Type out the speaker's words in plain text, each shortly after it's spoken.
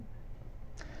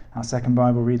Our second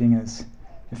Bible reading is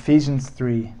Ephesians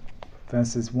 3,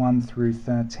 verses 1 through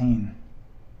 13.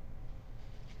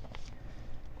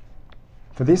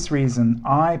 For this reason,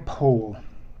 I, Paul,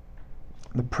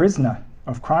 the prisoner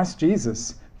of Christ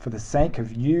Jesus, for the sake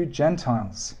of you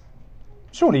Gentiles.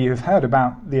 Surely you have heard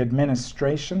about the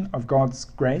administration of God's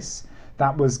grace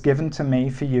that was given to me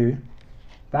for you.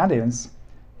 That is,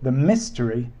 the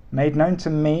mystery made known to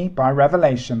me by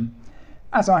revelation,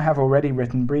 as I have already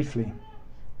written briefly.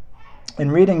 In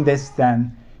reading this,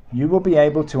 then, you will be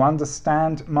able to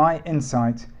understand my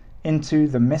insight into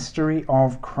the mystery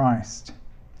of Christ,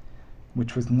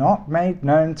 which was not made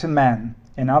known to men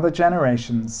in other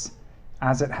generations,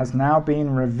 as it has now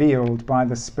been revealed by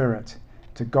the Spirit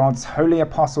to God's holy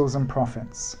apostles and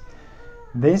prophets.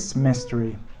 This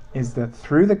mystery is that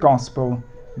through the gospel,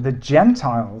 the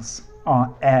Gentiles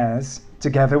are heirs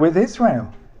together with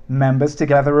Israel, members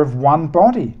together of one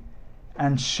body,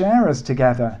 and sharers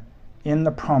together in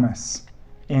the promise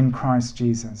in Christ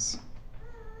Jesus.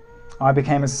 I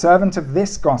became a servant of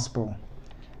this gospel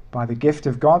by the gift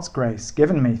of God's grace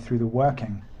given me through the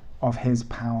working of his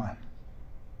power.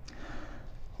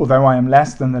 Although I am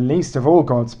less than the least of all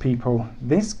God's people,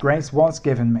 this grace was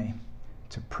given me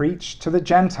to preach to the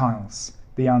Gentiles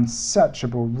the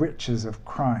unsearchable riches of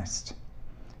Christ,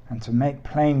 and to make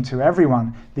plain to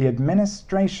everyone the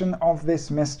administration of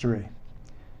this mystery,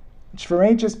 which for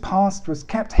ages past was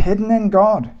kept hidden in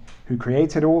God, who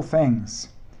created all things.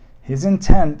 His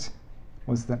intent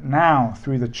was that now,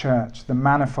 through the church, the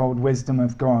manifold wisdom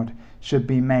of God should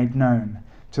be made known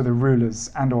to the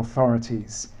rulers and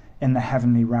authorities in the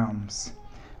heavenly realms,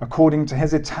 according to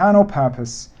his eternal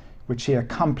purpose, which he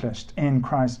accomplished in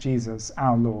Christ Jesus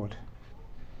our Lord.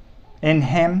 In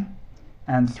him,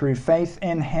 and through faith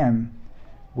in him,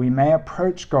 we may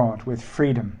approach God with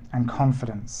freedom and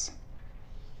confidence.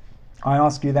 I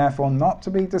ask you therefore not to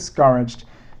be discouraged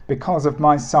because of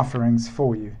my sufferings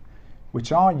for you,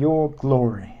 which are your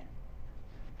glory.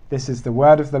 This is the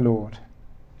word of the Lord.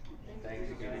 Thanks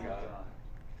be to God.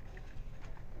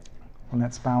 Well,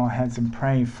 let's bow our heads and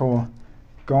pray for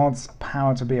God's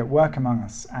power to be at work among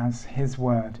us as his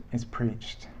word is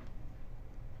preached.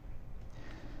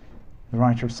 The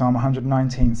writer of Psalm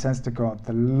 119 says to God,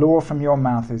 "The law from your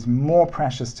mouth is more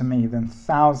precious to me than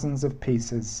thousands of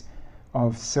pieces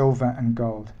of silver and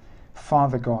gold."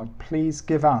 Father God, please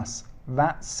give us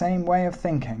that same way of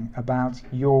thinking about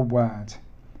your word.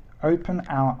 Open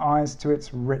our eyes to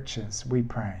its riches, we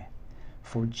pray.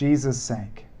 For Jesus'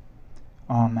 sake.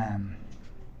 Amen.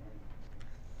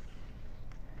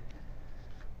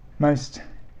 Most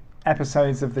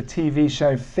episodes of the TV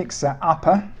show Fixer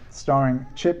Upper, starring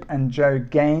Chip and Jo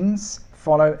Gaines,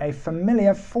 follow a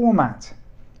familiar format.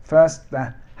 First,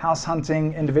 the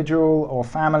house-hunting individual or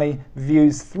family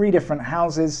views 3 different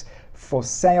houses for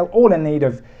sale, all in need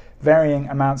of varying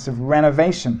amounts of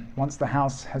renovation. Once the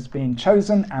house has been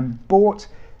chosen and bought,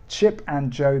 Chip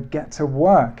and Jo get to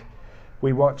work.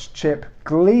 We watch Chip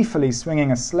gleefully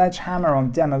swinging a sledgehammer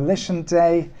on demolition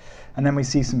day, and then we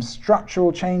see some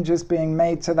structural changes being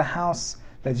made to the house.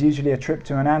 There's usually a trip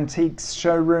to an antiques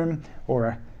showroom or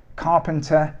a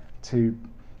carpenter to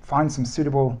find some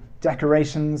suitable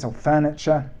decorations or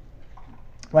furniture.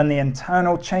 When the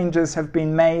internal changes have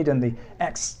been made and the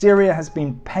exterior has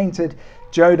been painted,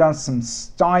 Jo does some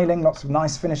styling, lots of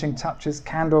nice finishing touches,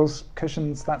 candles,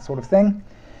 cushions, that sort of thing.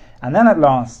 And then at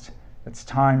last, it's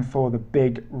time for the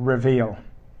big reveal.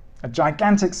 A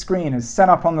gigantic screen is set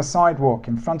up on the sidewalk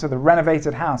in front of the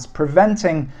renovated house,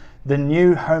 preventing the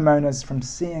new homeowners from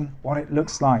seeing what it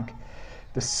looks like.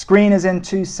 The screen is in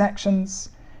 2 sections,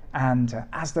 and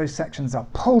as those sections are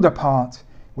pulled apart,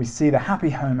 we see the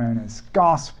happy homeowners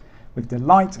gasp with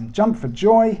delight and jump for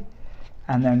joy,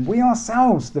 and then we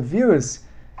ourselves, the viewers,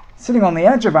 sitting on the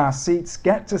edge of our seats,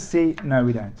 get to see, no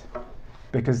we don't,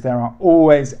 because there are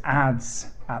always ads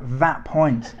at that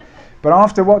point. But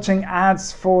after watching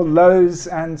ads for Lowe's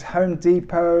and Home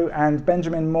Depot and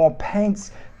Benjamin Moore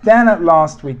Paints, then at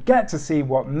last we get to see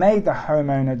what made the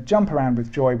homeowner jump around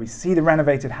with joy. We see the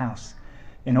renovated house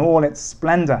in all its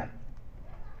splendor.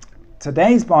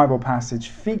 Today's Bible passage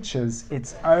features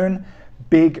its own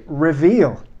big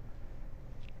reveal.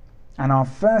 And our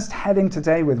first heading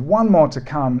today, with one more to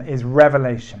come, is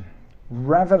Revelation.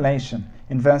 Revelation.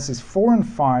 In verses 4 and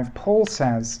 5, Paul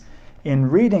says, "In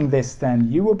reading this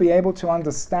then, you will be able to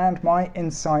understand my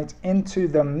insight into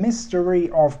the mystery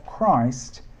of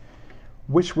Christ,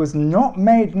 which was not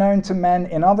made known to men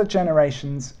in other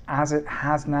generations, as it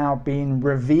has now been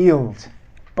revealed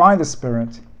by the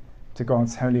Spirit to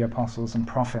God's holy apostles and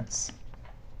prophets."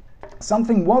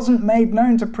 Something wasn't made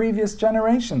known to previous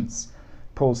generations.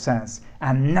 Paul says,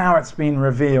 and now it's been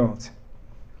revealed.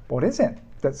 What is it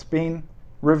that's been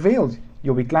revealed?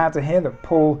 You'll be glad to hear that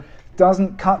Paul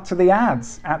doesn't cut to the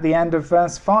ads at the end of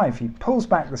verse 5. He pulls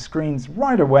back the screens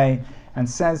right away and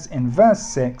says in verse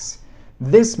 6,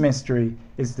 this mystery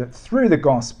is that through the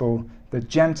gospel the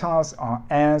Gentiles are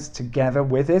heirs together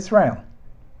with Israel,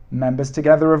 members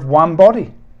together of one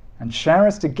body, and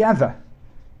sharers together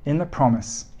in the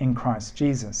promise in Christ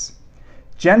Jesus.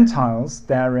 Gentiles,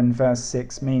 there in verse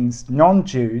 6, means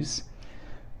non-Jews.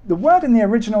 The word in the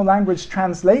original language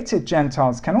translated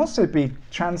Gentiles can also be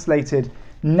translated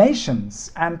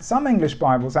nations, and some English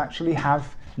Bibles actually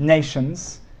have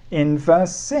nations in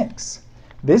verse 6.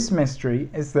 This mystery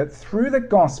is that through the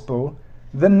gospel,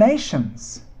 the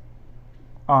nations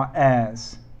are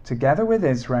heirs together with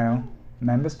Israel,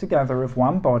 members together of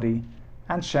one body,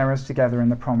 and sharers together in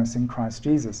the promise in Christ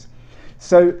Jesus.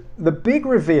 So the big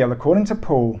reveal, according to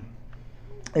Paul,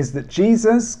 is that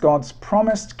Jesus, God's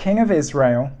promised King of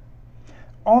Israel,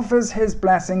 offers his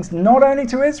blessings not only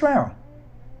to Israel,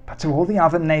 but to all the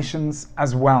other nations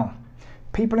as well.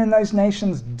 People in those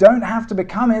nations don't have to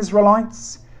become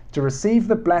Israelites to receive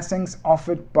the blessings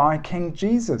offered by King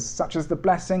Jesus, such as the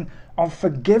blessing of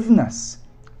forgiveness.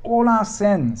 All our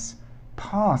sins,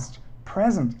 past,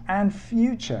 present, and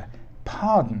future,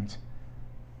 pardoned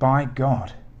by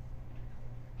God.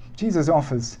 Jesus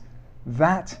offers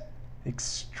that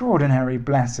extraordinary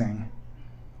blessing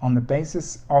on the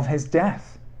basis of his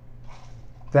death.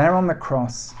 There on the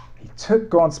cross, he took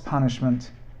God's punishment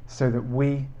so that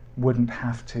we wouldn't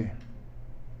have to.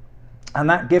 And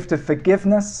that gift of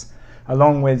forgiveness,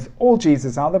 along with all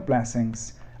Jesus' other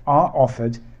blessings, are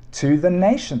offered to the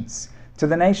nations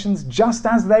just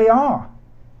as they are.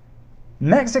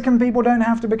 Mexican people don't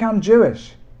have to become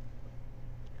Jewish.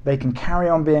 They can carry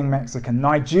on being Mexican.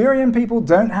 Nigerian people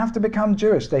don't have to become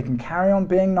Jewish. They can carry on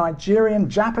being Nigerian.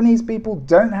 Japanese people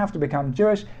don't have to become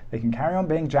Jewish. They can carry on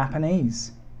being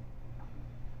Japanese.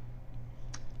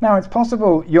 Now, it's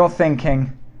possible you're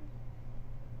thinking,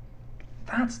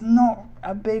 that's not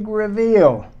a big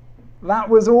reveal. That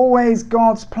was always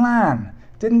God's plan.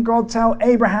 Didn't God tell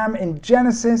Abraham in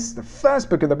Genesis, the first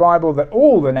book of the Bible, that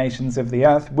all the nations of the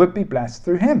earth would be blessed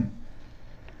through him?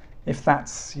 If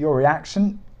that's your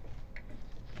reaction,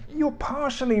 you're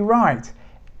partially right.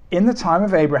 In the time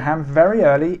of Abraham, very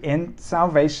early in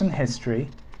salvation history,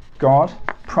 God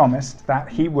promised that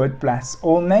he would bless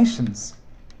all nations.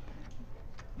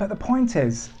 But the point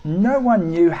is, no one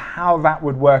knew how that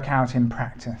would work out in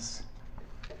practice.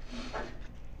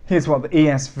 Here's what the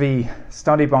ESV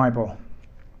Study Bible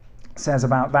says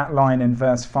about that line in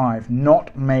verse 5,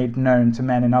 not made known to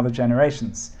men in other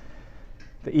generations.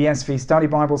 The ESV Study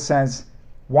Bible says,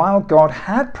 while God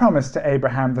had promised to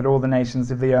Abraham that all the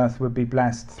nations of the earth would be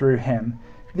blessed through him,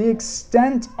 the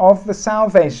extent of the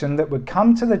salvation that would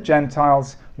come to the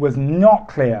Gentiles was not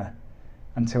clear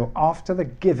until after the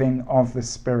giving of the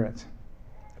Spirit.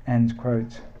 End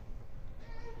quote.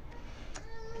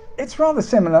 It's rather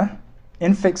similar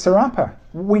in Fixer Upper.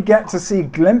 We get to see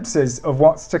glimpses of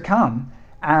what's to come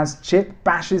as Chip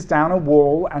bashes down a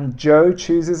wall and Joe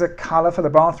chooses a colour for the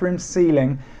bathroom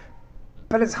ceiling,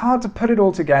 but it's hard to put it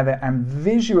all together and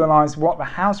visualize what the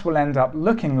house will end up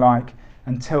looking like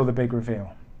until the big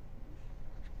reveal.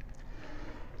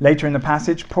 Later in the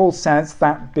passage, Paul says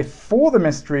that before the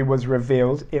mystery was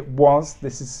revealed, it was,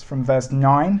 this is from verse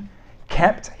 9,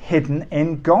 kept hidden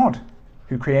in God,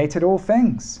 who created all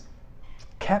things.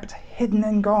 Kept hidden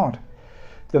in God.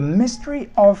 The mystery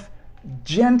of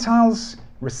Gentiles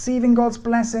receiving God's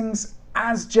blessings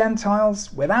as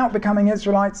Gentiles without becoming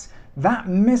Israelites, that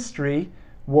mystery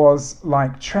was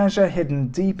like treasure hidden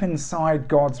deep inside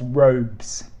God's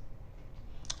robes.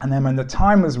 And then when the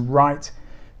time was right,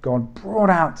 God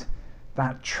brought out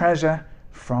that treasure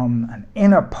from an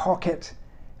inner pocket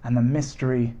and the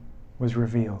mystery was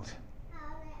revealed.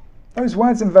 Those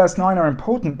words in verse 9 are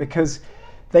important because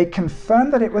they confirm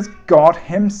that it was God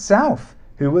himself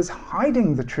who was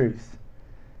hiding the truth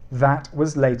that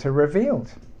was later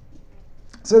revealed.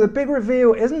 So the big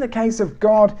reveal isn't a case of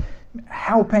God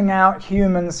helping out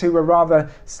humans who were rather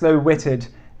slow-witted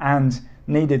and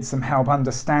needed some help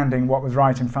understanding what was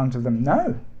right in front of them.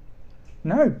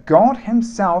 No, God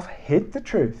himself hid the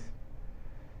truth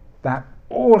that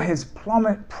all his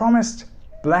promised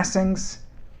blessings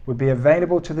would be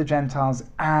available to the Gentiles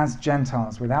as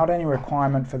Gentiles without any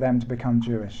requirement for them to become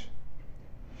Jewish.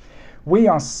 We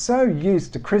are so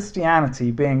used to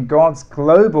Christianity being God's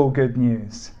global good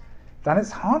news that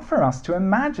it's hard for us to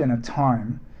imagine a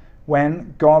time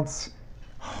when God's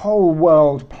whole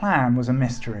world plan was a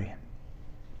mystery.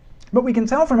 But we can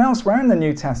tell from elsewhere in the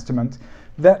New Testament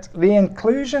that the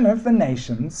inclusion of the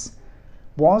nations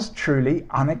was truly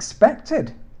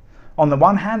unexpected. On the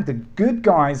one hand, the good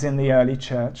guys in the early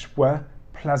church were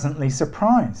pleasantly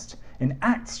surprised. In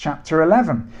Acts chapter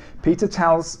 11, Peter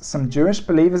tells some Jewish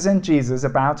believers in Jesus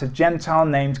about a Gentile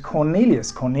named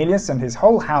Cornelius. Cornelius and his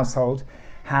whole household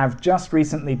have just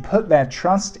recently put their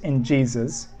trust in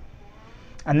Jesus,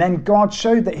 and then God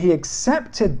showed that he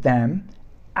accepted them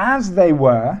as they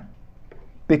were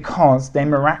because they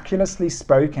miraculously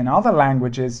spoke in other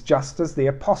languages, just as the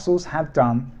apostles had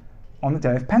done on the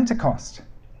day of Pentecost.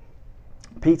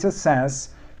 Peter says,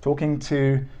 talking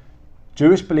to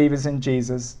Jewish believers in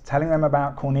Jesus, telling them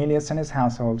about Cornelius and his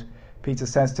household, Peter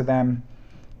says to them,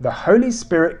 "The Holy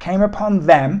Spirit came upon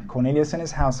them," Cornelius and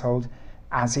his household,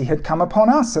 "as he had come upon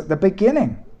us at the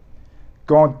beginning.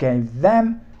 God gave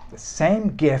them the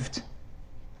same gift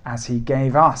as he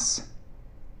gave us."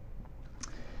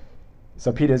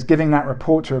 So Peter's giving that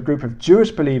report to a group of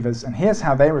Jewish believers, and here's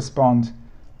how they respond.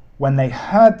 When they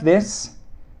heard this,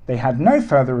 they had no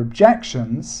further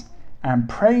objections and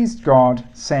praised God,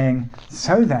 saying,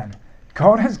 "So then,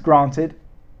 God has granted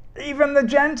even the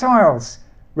Gentiles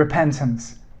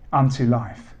repentance unto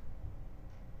life."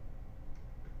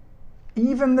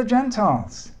 Even the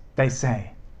Gentiles, they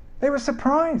say. They were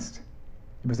surprised.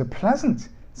 It was a pleasant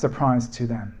surprise to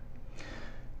them.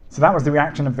 So that was the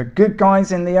reaction of the good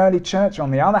guys in the early church. On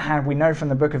the other hand, we know from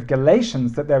the book of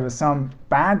Galatians that there were some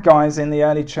bad guys in the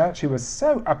early church who were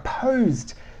so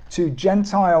opposed to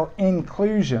Gentile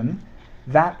inclusion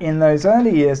that in those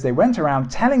early years they went around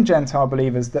telling Gentile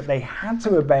believers that they had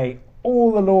to obey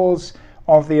all the laws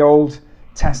of the Old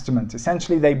Testament.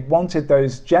 Essentially, they wanted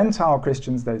those Gentile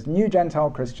Christians, those new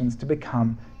Gentile Christians, to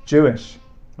become Jewish.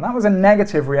 And that was a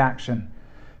negative reaction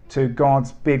to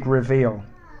God's big reveal.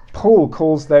 Paul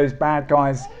calls those bad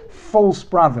guys false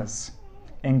brothers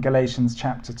in Galatians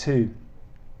chapter 2.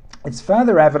 It's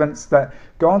further evidence that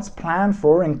God's plan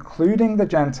for including the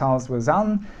Gentiles was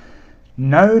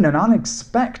unknown and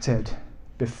unexpected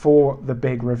before the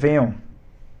big reveal.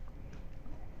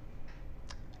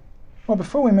 Well,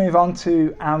 before we move on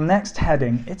to our next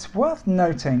heading, it's worth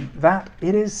noting that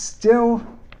it is still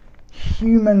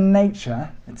human nature,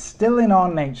 it's still in our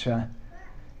nature,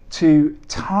 to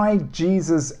tie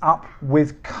Jesus up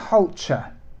with culture.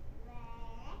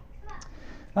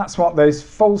 That's what those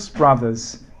false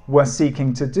brothers were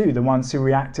seeking to do, the ones who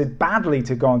reacted badly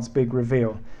to God's big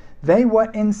reveal. They were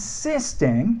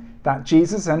insisting that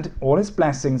Jesus and all his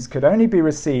blessings could only be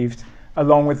received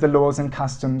along with the laws and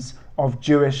customs of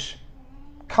Jewish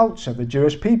culture, the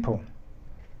Jewish people.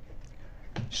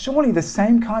 Surely the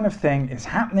same kind of thing is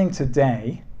happening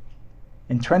today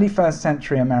in 21st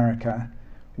century America,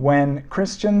 when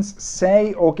Christians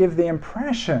say or give the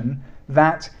impression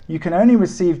that you can only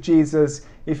receive Jesus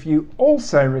if you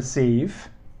also receive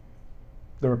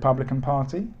the Republican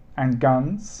Party and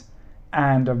guns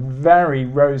and a very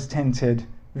rose-tinted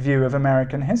view of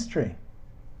American history.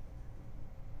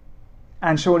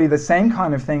 And surely the same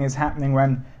kind of thing is happening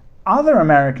when other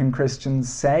American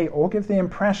Christians say or give the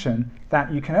impression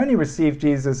that you can only receive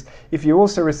Jesus if you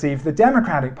also receive the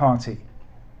Democratic Party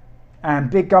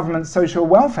and big government social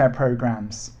welfare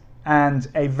programs and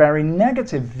a very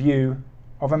negative view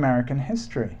of American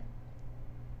history.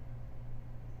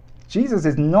 Jesus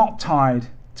is not tied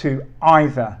to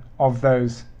either of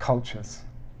those cultures.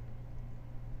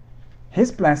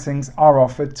 His blessings are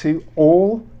offered to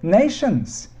all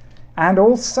nations and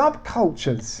all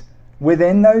subcultures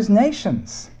within those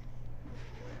nations.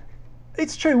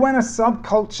 It's true, when a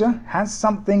subculture has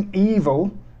something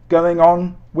evil going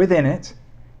on within it,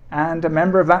 and a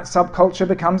member of that subculture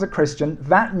becomes a Christian,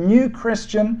 that new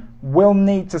Christian will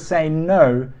need to say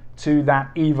no to that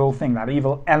evil thing, that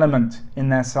evil element in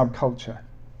their subculture.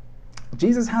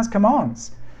 Jesus has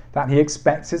commands that he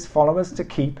expects his followers to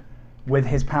keep with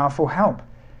his powerful help.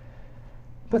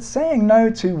 But saying no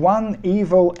to one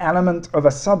evil element of a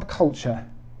subculture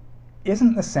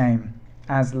isn't the same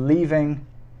as leaving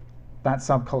that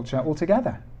subculture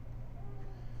altogether.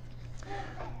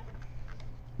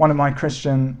 One of my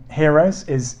Christian heroes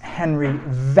is Henry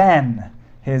Venn.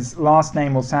 His last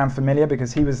name will sound familiar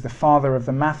because he was the father of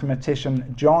the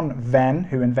mathematician John Venn,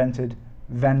 who invented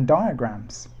Venn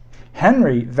diagrams.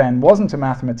 Henry Venn wasn't a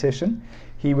mathematician.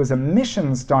 He was a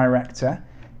missions director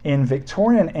in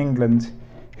Victorian England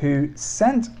who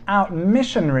sent out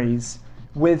missionaries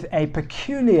with a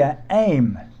peculiar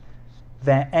aim.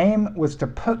 Their aim was to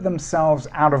put themselves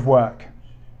out of work.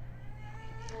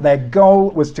 Their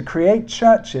goal was to create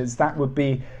churches that would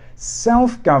be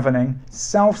self-governing,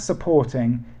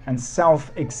 self-supporting, and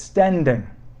self-extending.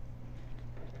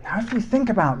 Now, if you think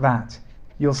about that,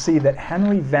 you'll see that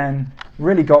Henry Venn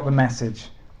really got the message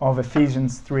of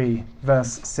Ephesians 3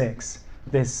 verse 6,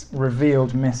 this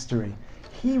revealed mystery.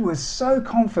 He was so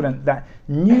confident that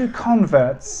new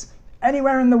converts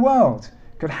anywhere in the world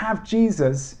could have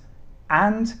Jesus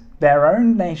and their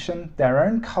own nation, their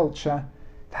own culture,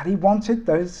 that he wanted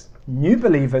those new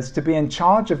believers to be in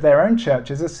charge of their own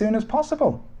churches as soon as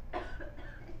possible.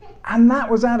 And that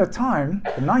was at a time,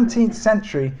 the 19th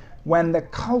century, when the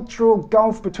cultural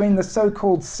gulf between the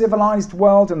so-called civilized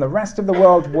world and the rest of the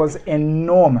world was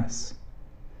enormous.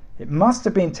 It must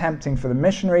have been tempting for the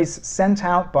missionaries sent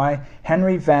out by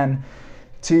Henry Venn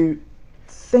to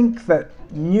think that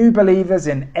new believers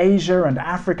in Asia and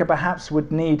Africa perhaps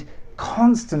would need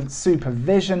constant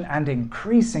supervision and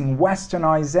increasing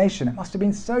westernization. It must have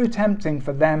been so tempting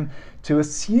for them to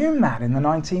assume that in the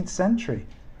 19th century.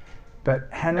 But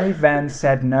Henry Venn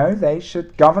said no, they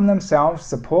should govern themselves,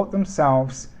 support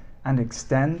themselves, and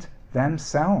extend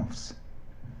themselves.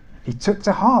 He took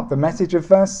to heart the message of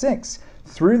verse 6.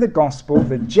 Through the gospel,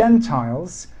 the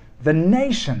Gentiles, the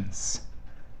nations,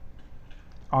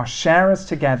 are sharers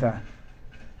together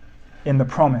in the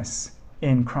promise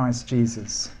in Christ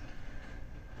Jesus.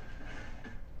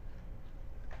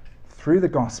 Through the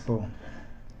gospel,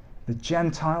 the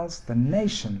Gentiles, the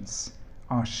nations,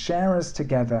 are sharers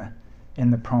together in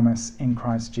the promise in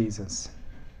Christ Jesus.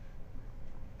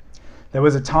 There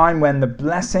was a time when the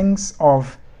blessings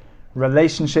of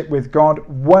relationship with God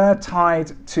were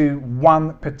tied to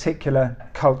one particular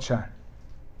culture.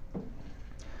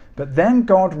 But then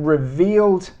God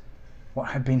revealed what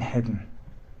had been hidden.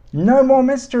 No more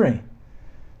mystery.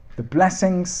 The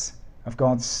blessings of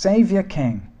God's Saviour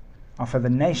King are for the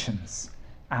nations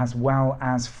as well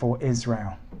as for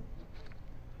Israel.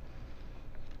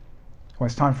 Well,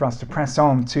 it's time for us to press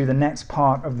on to the next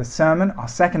part of the sermon. Our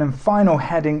second and final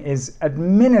heading is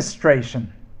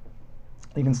administration.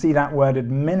 You can see that word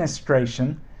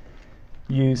administration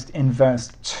used in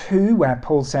verse 2, where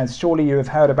Paul says, "Surely you have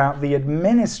heard about the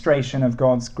administration of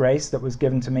God's grace that was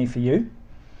given to me for you."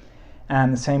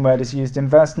 And the same word is used in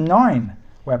verse 9,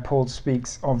 where Paul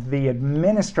speaks of the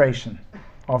administration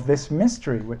of this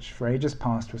mystery, which for ages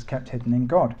past was kept hidden in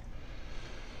God.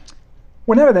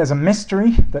 Whenever there's a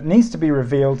mystery that needs to be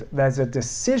revealed, there's a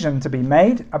decision to be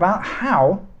made about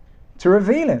how to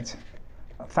reveal it.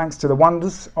 Thanks to the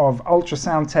wonders of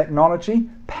ultrasound technology,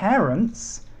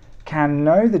 parents can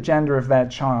know the gender of their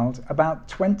child about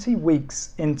 20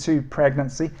 weeks into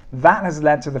pregnancy. That has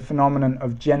led to the phenomenon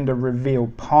of gender reveal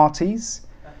parties,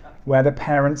 where the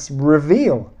parents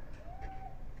reveal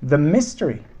the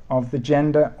mystery of the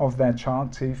gender of their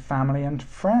child to family and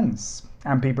friends.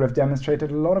 And people have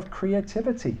demonstrated a lot of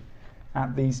creativity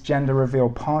at these gender reveal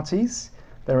parties.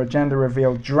 There are gender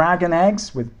reveal dragon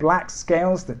eggs with black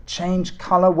scales that change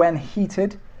colour when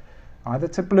heated, either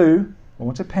to blue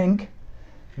or to pink.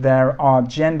 There are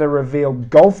gender reveal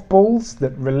golf balls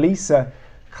that release a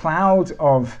cloud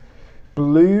of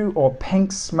blue or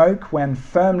pink smoke when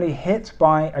firmly hit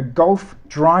by a golf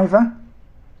driver.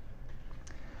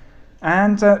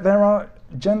 And there are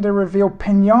gender reveal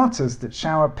piñatas that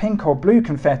shower pink or blue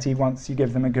confetti once you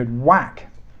give them a good whack.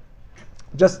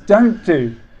 Just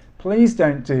please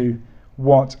don't do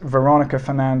what Veronica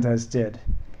Fernandez did.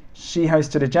 She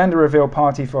hosted a gender reveal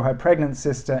party for her pregnant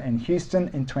sister in Houston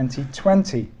in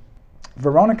 2020.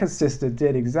 Veronica's sister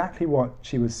did exactly what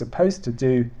she was supposed to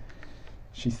do.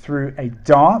 She threw a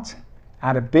dart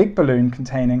at a big balloon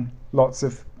containing lots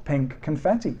of pink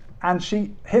confetti, and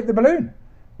she hit the balloon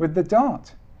with the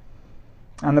dart.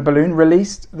 And the balloon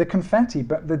released the confetti,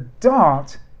 but the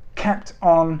dart kept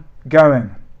on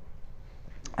going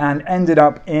and ended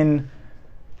up in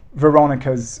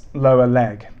Veronica's lower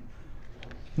leg.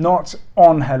 Not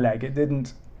on her leg. It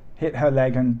didn't hit her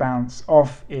leg and bounce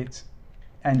off. It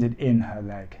ended in her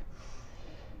leg.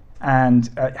 And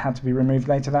it had to be removed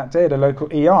later that day at a local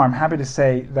ER. I'm happy to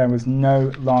say there was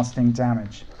no lasting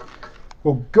damage.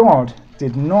 Well, God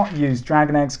did not use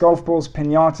dragon eggs, golf balls,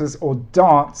 piñatas, or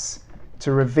darts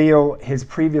to reveal his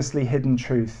previously hidden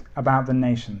truth about the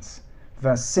nations.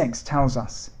 Verse 6 tells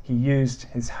us he used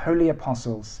his holy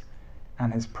apostles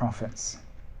and his prophets.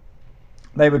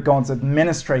 They were God's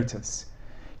administrators.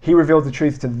 He revealed the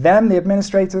truth to them, the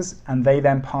administrators, and they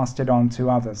then passed it on to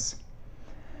others.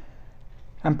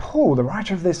 And Paul, the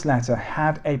writer of this letter,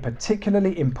 had a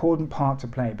particularly important part to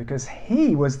play because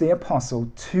he was the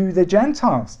apostle to the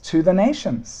Gentiles, to the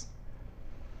nations.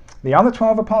 The other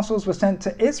 12 apostles were sent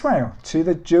to Israel, to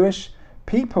the Jewish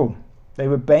people. They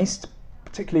were based,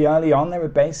 particularly early on, they were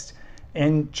based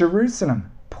in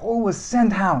Jerusalem. Paul was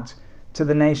sent out to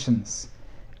the nations.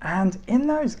 And in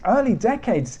those early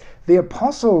decades, the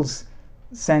apostles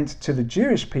sent to the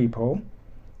Jewish people,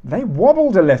 they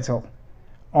wobbled a little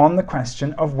on the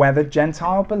question of whether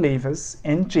Gentile believers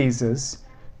in Jesus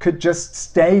could just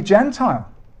stay Gentile.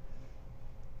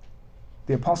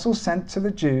 The apostles sent to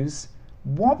the Jews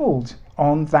wobbled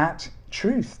on that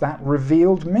truth, that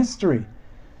revealed mystery.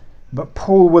 But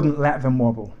Paul wouldn't let them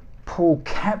wobble. Paul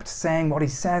kept saying what he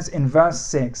says in verse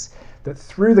 6, that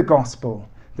through the gospel,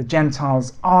 the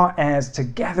Gentiles are heirs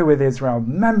together with Israel,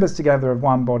 members together of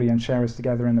one body, and sharers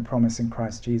together in the promise in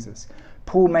Christ Jesus.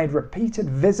 Paul made repeated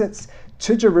visits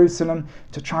to Jerusalem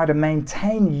to try to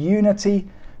maintain unity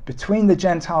between the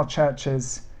Gentile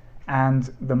churches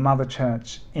and the mother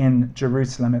church in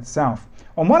Jerusalem itself.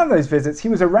 On one of those visits, he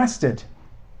was arrested.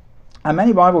 And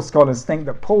many Bible scholars think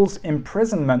that Paul's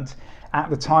imprisonment at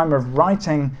the time of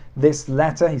writing this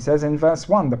letter, he says in verse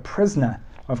 1, the prisoner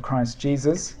of Christ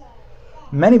Jesus.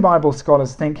 Many Bible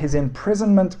scholars think his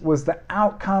imprisonment was the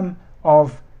outcome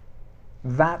of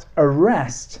that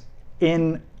arrest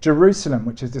in Jerusalem,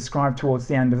 which is described towards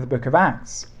the end of the book of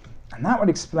Acts. And that would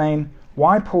explain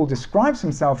why Paul describes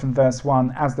himself in verse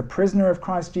 1 as the prisoner of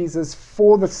Christ Jesus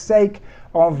for the sake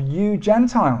of you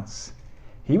Gentiles.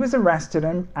 He was arrested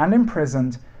and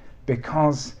imprisoned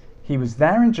because he was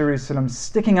there in Jerusalem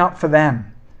sticking up for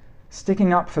them,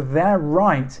 sticking up for their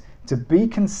right to be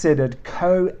considered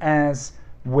co-heirs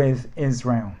with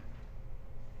Israel.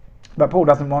 But Paul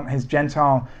doesn't want his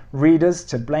Gentile readers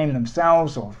to blame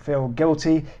themselves or feel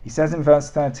guilty. He says in verse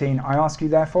 13, I ask you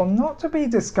therefore not to be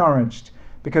discouraged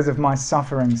because of my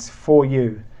sufferings for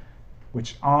you,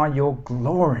 which are your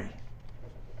glory.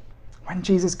 When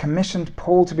Jesus commissioned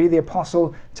Paul to be the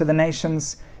apostle to the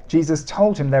nations, Jesus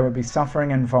told him there would be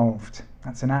suffering involved.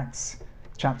 That's in Acts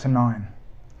chapter 9.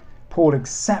 Paul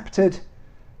accepted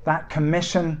that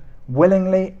commission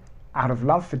willingly out of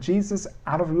love for Jesus,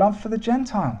 out of love for the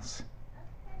Gentiles.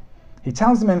 He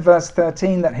tells them in verse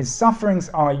 13 that his sufferings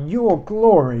are your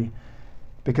glory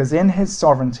because in his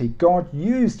sovereignty God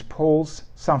used Paul's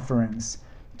sufferings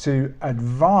to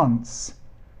advance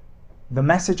the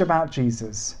message about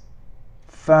Jesus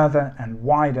further and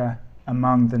wider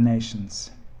among the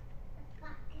nations.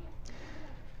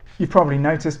 You've probably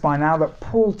noticed by now that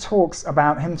Paul talks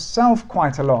about himself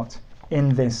quite a lot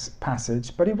in this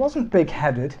passage, but he wasn't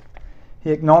big-headed.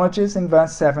 He acknowledges in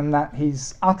verse 7 that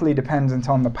he's utterly dependent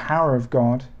on the power of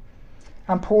God.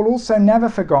 And Paul also never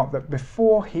forgot that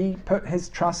before he put his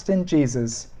trust in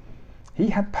Jesus, he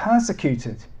had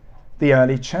persecuted the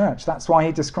early church. That's why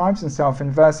he describes himself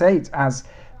in verse 8 as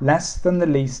less than the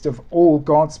least of all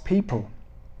God's people.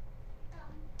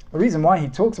 The reason why he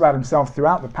talks about himself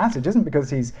throughout the passage isn't because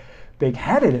he's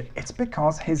big-headed, it's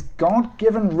because his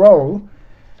God-given role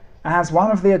as one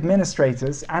of the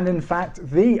administrators, and in fact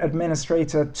the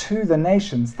administrator to the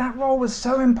nations, that role was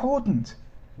so important.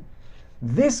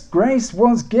 This grace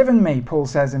was given me, Paul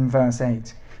says in verse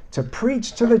 8, to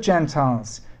preach to the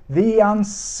Gentiles the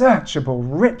unsearchable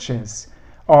riches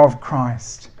of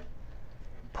Christ.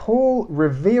 Paul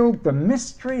revealed the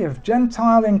mystery of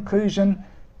Gentile inclusion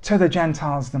to the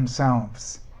Gentiles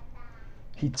themselves.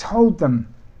 He told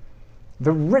them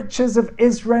the riches of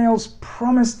Israel's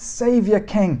promised Savior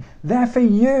King, they're for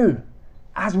you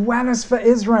as well as for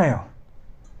Israel.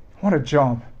 What a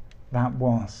job that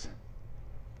was.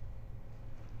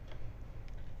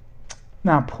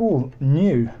 Now, Paul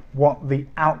knew what the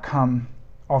outcome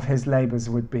of his labors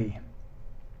would be.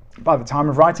 By the time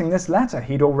of writing this letter,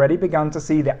 he'd already begun to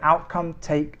see the outcome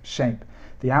take shape.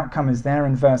 The outcome is there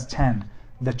in verse 10,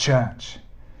 the church.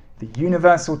 The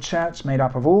universal church made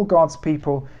up of all God's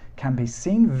people can be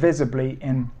seen visibly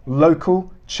in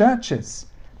local churches.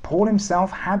 Paul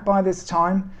himself had by this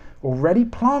time already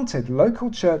planted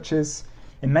local churches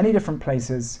in many different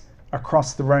places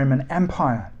across the Roman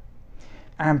Empire.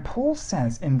 And Paul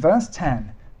says in verse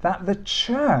 10 that the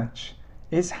church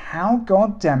is how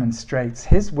God demonstrates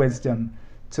his wisdom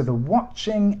to the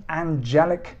watching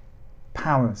angelic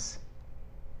powers.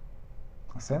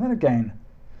 I'll say that again.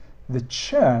 The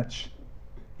church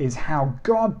is how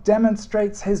God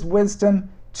demonstrates his wisdom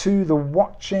to the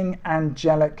watching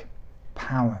angelic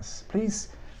powers. Please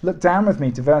look down with me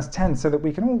to verse 10 so that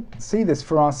we can all see this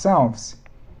for ourselves.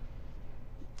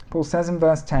 Paul says in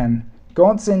verse 10,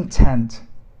 God's intent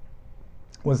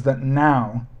was that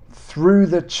now, through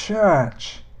the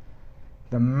church,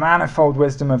 the manifold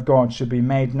wisdom of God should be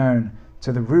made known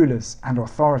to the rulers and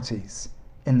authorities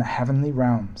in the heavenly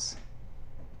realms.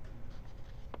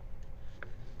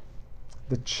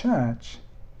 The church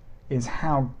is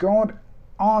how God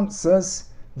answers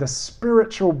the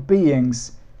spiritual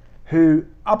beings who,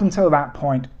 up until that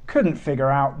point, couldn't figure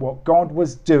out what God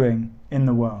was doing in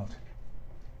the world.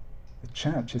 The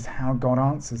church is how God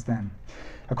answers them.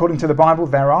 According to the Bible,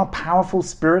 there are powerful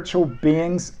spiritual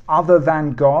beings other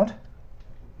than God.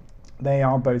 They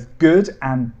are both good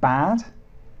and bad,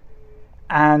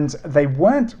 and they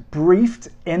weren't briefed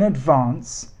in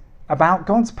advance about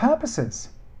God's purposes.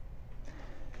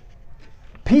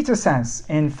 Peter says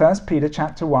in 1 Peter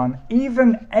chapter 1,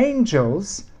 even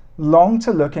angels long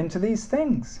to look into these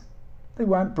things. They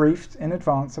weren't briefed in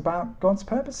advance about God's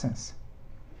purposes.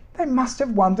 They must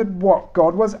have wondered what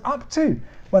God was up to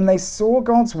when they saw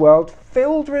God's world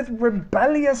filled with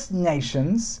rebellious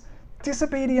nations,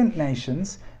 disobedient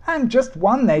nations, and just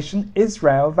one nation,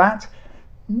 Israel, that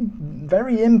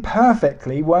very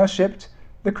imperfectly worshipped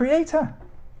the Creator.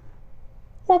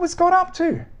 What was God up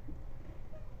to?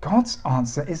 God's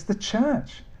answer is the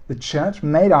church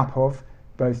made up of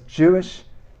both Jewish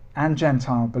and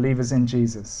Gentile believers in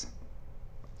Jesus.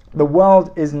 The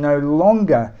world is no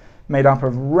longer made up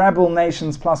of rebel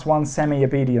nations plus one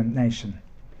semi-obedient nation.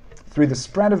 Through the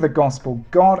spread of the gospel,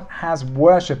 God has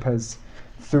worshippers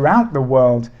throughout the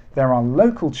world. There are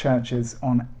local churches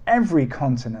on every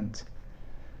continent.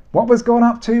 What was God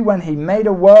up to when he made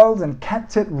a world and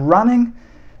kept it running,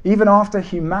 even after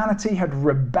humanity had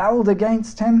rebelled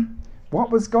against him?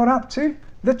 What was God up to?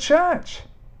 The church.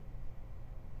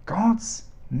 God's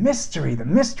mystery, the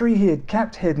mystery he had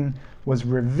kept hidden, was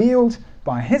revealed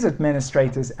by his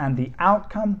administrators, and the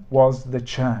outcome was the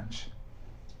church,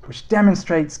 which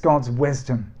demonstrates God's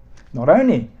wisdom, not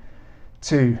only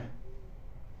to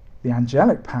the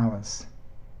angelic powers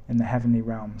in the heavenly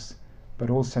realms,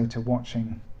 but also to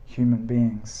watching human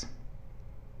beings.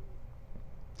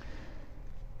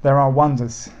 There are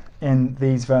wonders in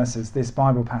these verses, this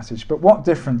Bible passage, but what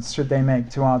difference should they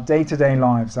make to our day-to-day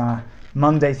lives, our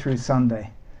Monday through Sunday?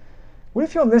 What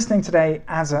if you're listening today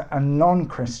as a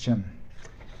non-Christian?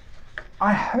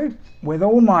 I hope with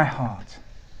all my heart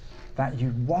that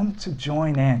you want to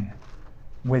join in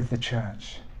with the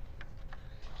church.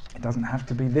 It doesn't have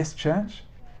to be this church.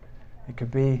 It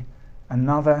could be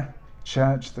another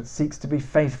church that seeks to be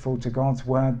faithful to God's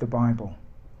word, the Bible.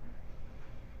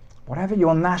 Whatever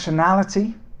your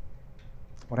nationality,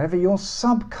 whatever your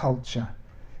subculture,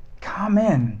 come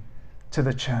in to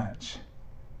the church.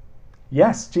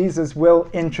 Yes, Jesus will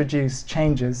introduce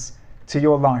changes to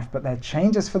your life, but they're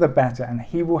changes for the better, and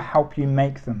he will help you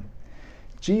make them.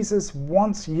 Jesus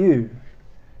wants you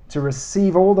to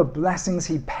receive all the blessings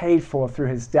he paid for through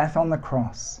his death on the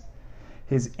cross.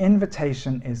 His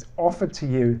invitation is offered to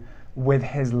you with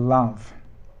his love.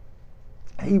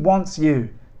 He wants you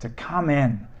to come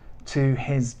in to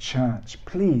his church.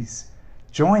 Please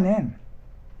join in.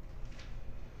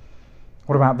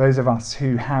 What about those of us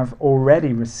who have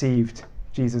already received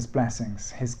Jesus'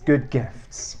 blessings, his good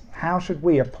gifts? How should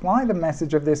we apply the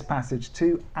message of this passage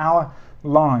to our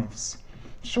lives?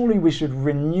 Surely we should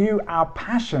renew our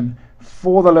passion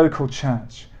for the local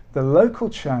church. The local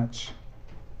church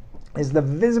is the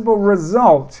visible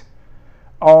result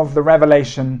of the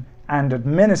revelation and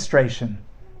administration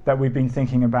that we've been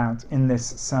thinking about in this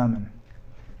sermon.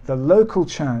 The local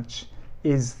church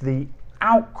is the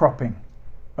outcropping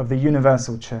of the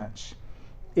universal church.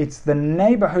 It's the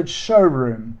neighborhood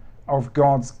showroom of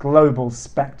God's global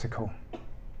spectacle.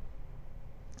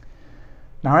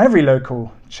 Now, every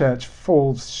local church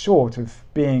falls short of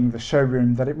being the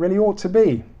showroom that it really ought to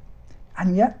be.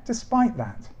 And yet, despite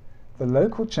that, the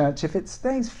local church, if it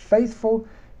stays faithful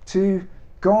to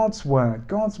God's word,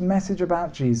 God's message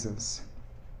about Jesus,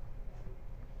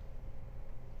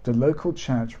 the local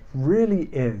church really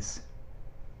is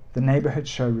the neighborhood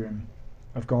showroom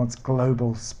of God's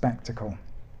global spectacle.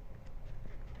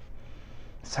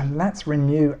 So let's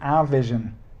renew our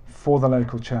vision for the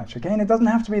local church. Again, it doesn't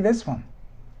have to be this one.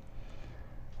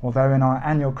 Although in our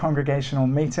annual congregational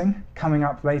meeting coming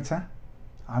up later,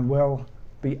 I will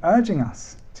be urging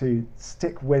us to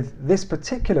stick with this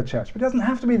particular church. But it doesn't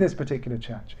have to be this particular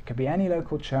church. It could be any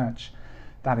local church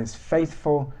that is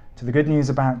faithful to the good news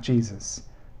about Jesus.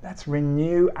 Let's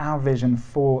renew our vision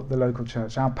for the local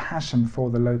church, our passion for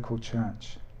the local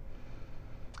church.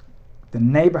 The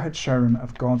neighborhood showroom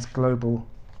of God's global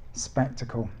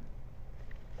spectacle.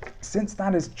 Since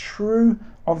that is true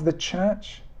of the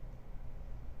church,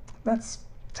 let's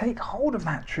take hold of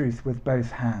that truth with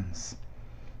both hands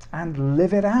and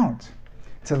live it out.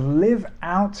 To live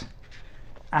out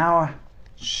our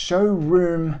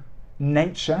showroom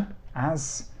nature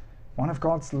as one of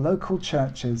God's local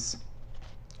churches,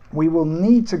 we will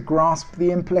need to grasp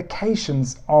the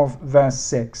implications of verse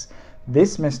 6.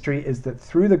 This mystery is that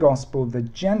through the gospel, the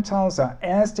Gentiles are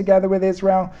heirs together with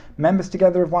Israel, members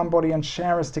together of one body, and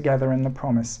sharers together in the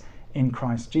promise in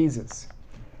Christ Jesus.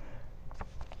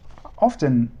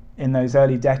 Often in those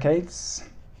early decades,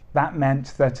 that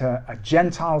meant that a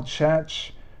Gentile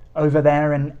church over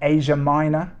there in Asia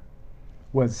Minor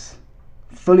was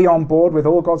fully on board with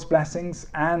all God's blessings,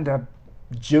 and a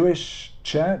Jewish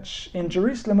church in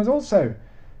Jerusalem was also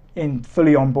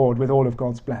fully on board with all of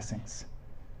God's blessings.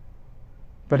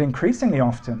 But increasingly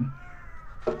often,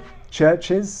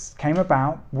 churches came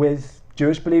about with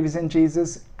Jewish believers in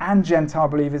Jesus and Gentile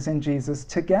believers in Jesus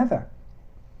together.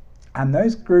 And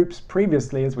those groups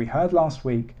previously, as we heard last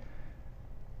week,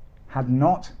 had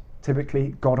not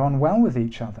typically got on well with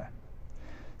each other.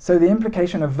 So the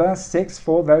implication of verse 6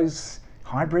 for those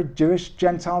hybrid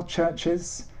Jewish-Gentile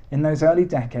churches in those early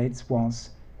decades was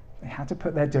they had to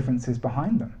put their differences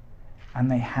behind them, and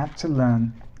they had to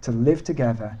learn to live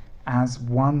together as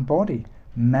one body,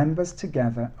 members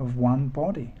together of one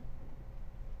body.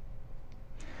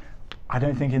 I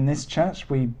don't think in this church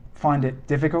we find it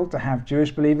difficult to have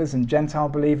Jewish believers and Gentile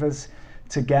believers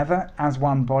together as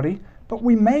one body, but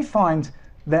we may find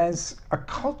there's a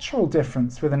cultural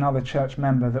difference with another church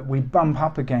member that we bump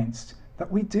up against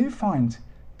that we do find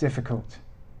difficult.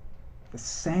 The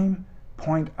same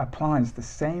point applies, the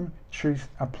same truth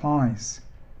applies.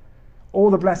 All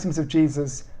the blessings of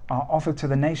Jesus are offered to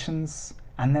the nations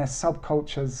and their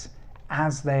subcultures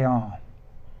as they are.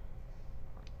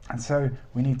 And so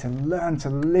we need to learn to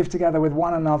live together with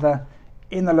one another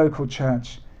in the local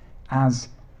church as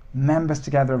members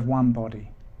together of one body.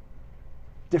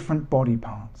 Different body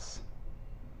parts.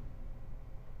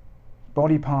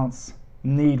 Body parts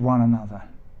need one another.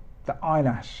 The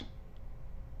eyelash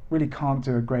really can't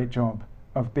do a great job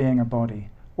of being a body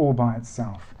all by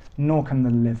itself, nor can the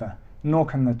liver, nor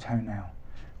can the toenail.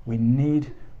 We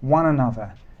need one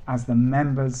another as the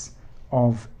members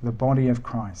of the body of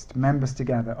Christ, members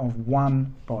together of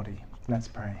one body. Let's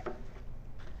pray.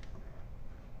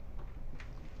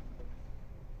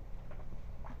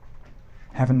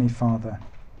 Heavenly Father,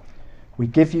 we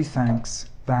give you thanks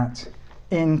that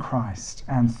in Christ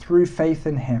and through faith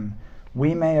in him,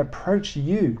 we may approach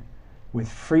you with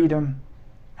freedom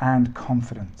and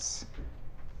confidence.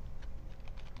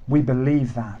 We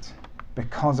believe that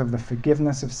because of the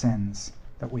forgiveness of sins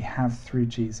that we have through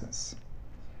Jesus.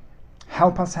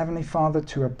 Help us, Heavenly Father,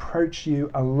 to approach you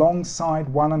alongside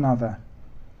one another.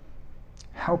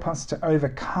 Help us to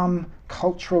overcome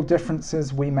cultural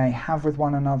differences we may have with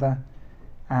one another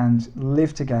and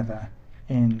live together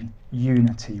in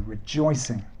unity,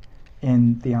 rejoicing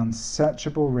in the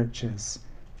unsearchable riches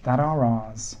that are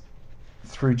ours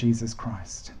through Jesus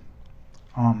Christ.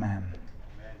 Amen.